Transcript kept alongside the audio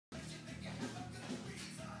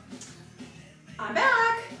I'm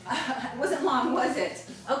back. It wasn't long, was it?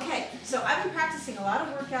 Okay, so I've been practicing a lot of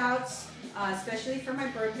workouts, especially for my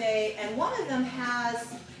birthday, and one of them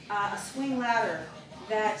has a swing ladder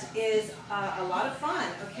that is a lot of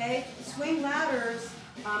fun, okay? Swing ladders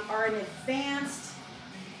are an advanced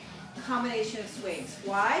combination of swings.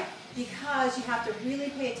 Why? Because you have to really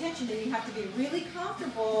pay attention and you have to be really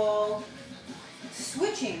comfortable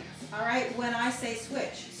switching, all right, when I say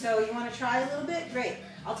switch. So you want to try a little bit? Great.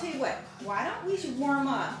 I'll tell you what, why don't we warm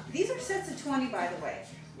up? These are sets of 20, by the way.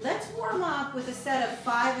 Let's warm up with a set of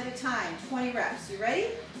 5 at a time, 20 reps. You ready?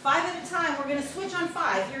 5 at a time. We're going to switch on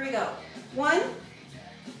 5. Here we go. 1,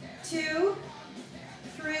 2,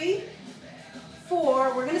 3,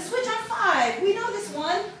 4. We're going to switch on 5. We know this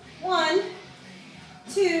one. 1,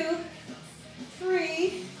 2,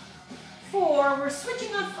 3, 4. We're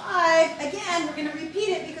switching on 5. Again, we're going to repeat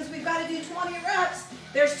it because we've got to do 20 reps.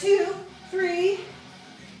 There's 2, 3,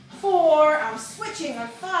 4. I'm switching on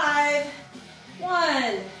 5.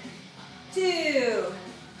 1, 2,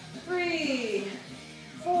 3,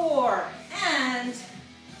 4, and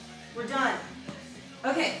we're done.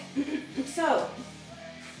 Okay, so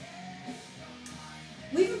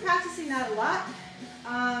we've been practicing that a lot.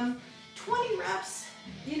 20 reps,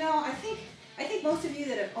 you know, I think most of you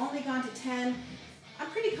that have only gone to 10, I'm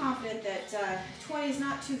pretty confident that 20 is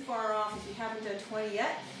not too far off if you haven't done 20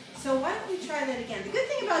 yet. So why don't we try that again? The good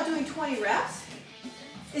thing about doing 20 reps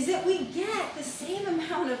is that we get the same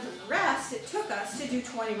amount of rest it took us to do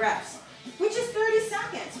 20 reps, which is 30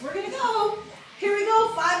 seconds. We're going to go. Here we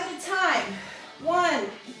go, 5 at a time. 1,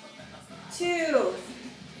 2,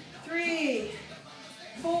 3,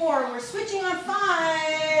 4. We're switching on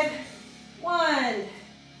 5. 1,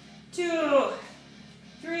 2,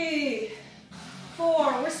 3,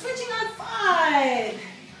 4. We're switching on 5.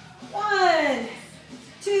 1,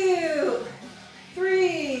 2,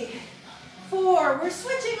 3, 4. We're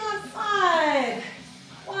switching on 5.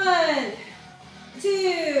 1,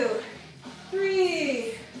 2,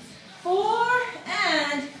 3, 4.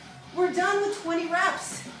 And we're done with 20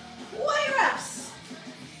 reps. 20 reps.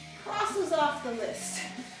 Cross those off the list.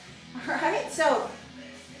 All right, so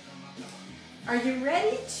are you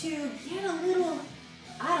ready to get a little,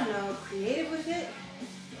 I don't know, creative with it?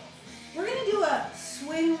 We're going to do a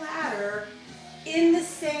swing ladder in the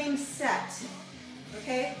same set,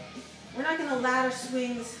 okay? We're not going to ladder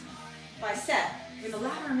swings by set. We're going to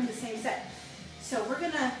ladder them in the same set. So we're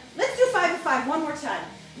going to, let's do 5 and 5 one more time.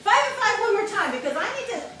 5 and 5 one more time because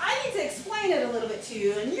I need to explain it a little bit to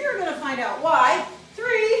you and you're going to find out why.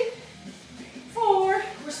 3, 4,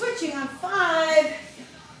 we're switching on 5.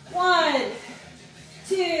 1,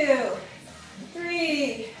 2,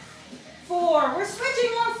 3, 4. We're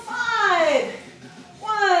switching on 5.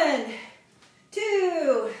 1,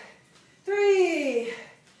 2, 3,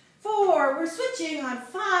 4. We're switching on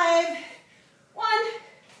 5. 1,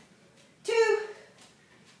 2,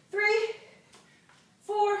 3,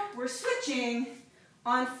 4. We're switching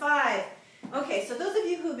on 5. Okay, so those of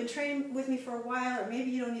you who have been training with me for a while, or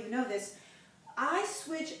maybe you don't even know this, I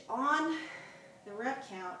switch on the rep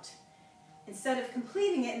count instead of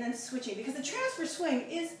completing it and then switching, because the transfer swing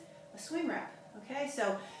is a swing rep, okay?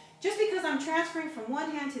 So just because I'm transferring from one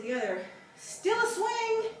hand to the other, still a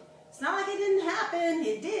swing. It's not like it didn't happen.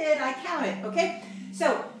 It did. I count it, okay?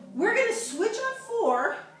 So we're going to switch on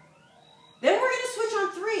 4, then we're going to switch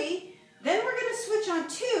on 3, then we're going to switch on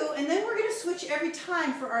 2, and then we're going to switch every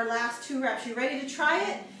time for our last 2 reps. You ready to try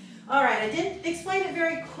it? All right, I didn't explain it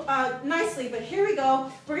very nicely, but here we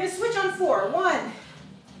go. We're going to switch on 4. 1,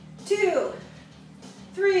 2,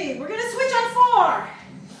 3. We're going to switch on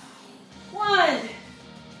 4. 1,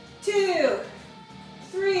 2,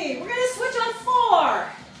 3. We're going to switch on 4.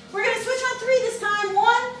 We're going to switch on 3 this time.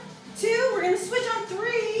 1, 2. We're going to switch on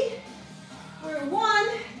 3. We're 1,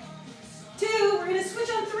 2. We're going to switch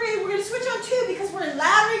on 3. We're going to switch on 2 because we're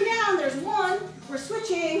laddering down. There's 1. We're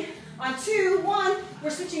switching on 2. 1. We're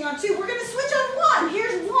switching on 2. We're going to switch on 1.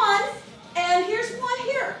 Here's 1. And here's 1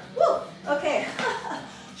 here. Woo. Okay.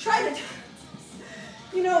 Try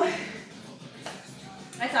to, you know,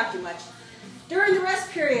 I talk too much. During the rest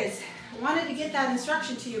periods, I wanted to get that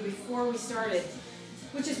instruction to you before we started,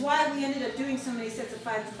 which is why we ended up doing so many sets of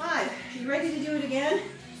 5 and 5. Are you ready to do it again?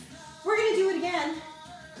 We're going to do it again,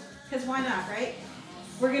 because why not, right?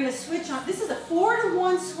 We're going to switch on, this is a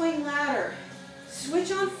 4-to-1 swing ladder.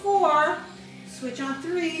 Switch on 4, switch on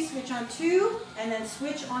 3, switch on 2, and then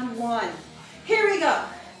switch on 1. Here we go.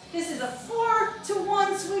 This is a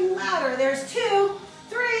 4-to-1 swing ladder. There's 2,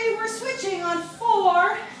 3, we're switching on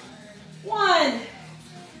 4. 1,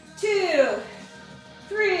 2,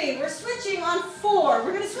 3. We're switching on 4.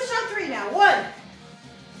 We're going to switch on 3 now. 1,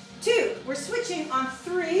 2. We're switching on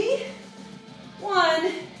 3.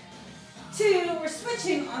 1, 2. We're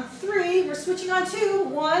switching on 3. We're switching on 2.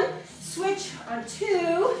 1. Switch on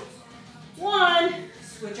 2. 1.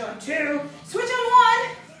 Switch on 2. Switch on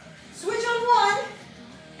 1. Switch on 1.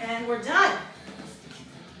 And we're done.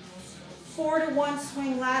 4 to 1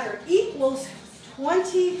 swing ladder equals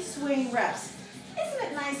 20 swing reps. Isn't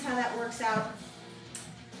it nice how that works out?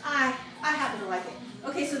 I happen to like it.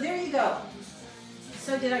 Okay, so there you go.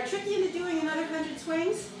 So did I trick you into doing another 100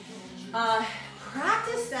 swings?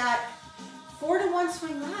 Practice that 4 to 1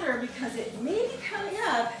 swing ladder because it may be coming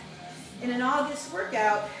up in an August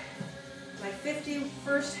workout. My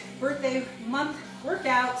 51st birthday month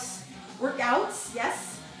workouts,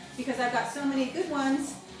 yes, because I've got so many good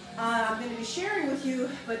ones I'm going to be sharing with you,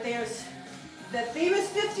 but there's the famous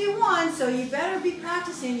 51, so you better be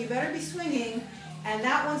practicing, you better be swinging, and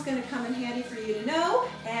that one's going to come in handy for you to know,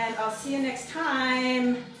 and I'll see you next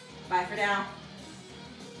time. Bye for now.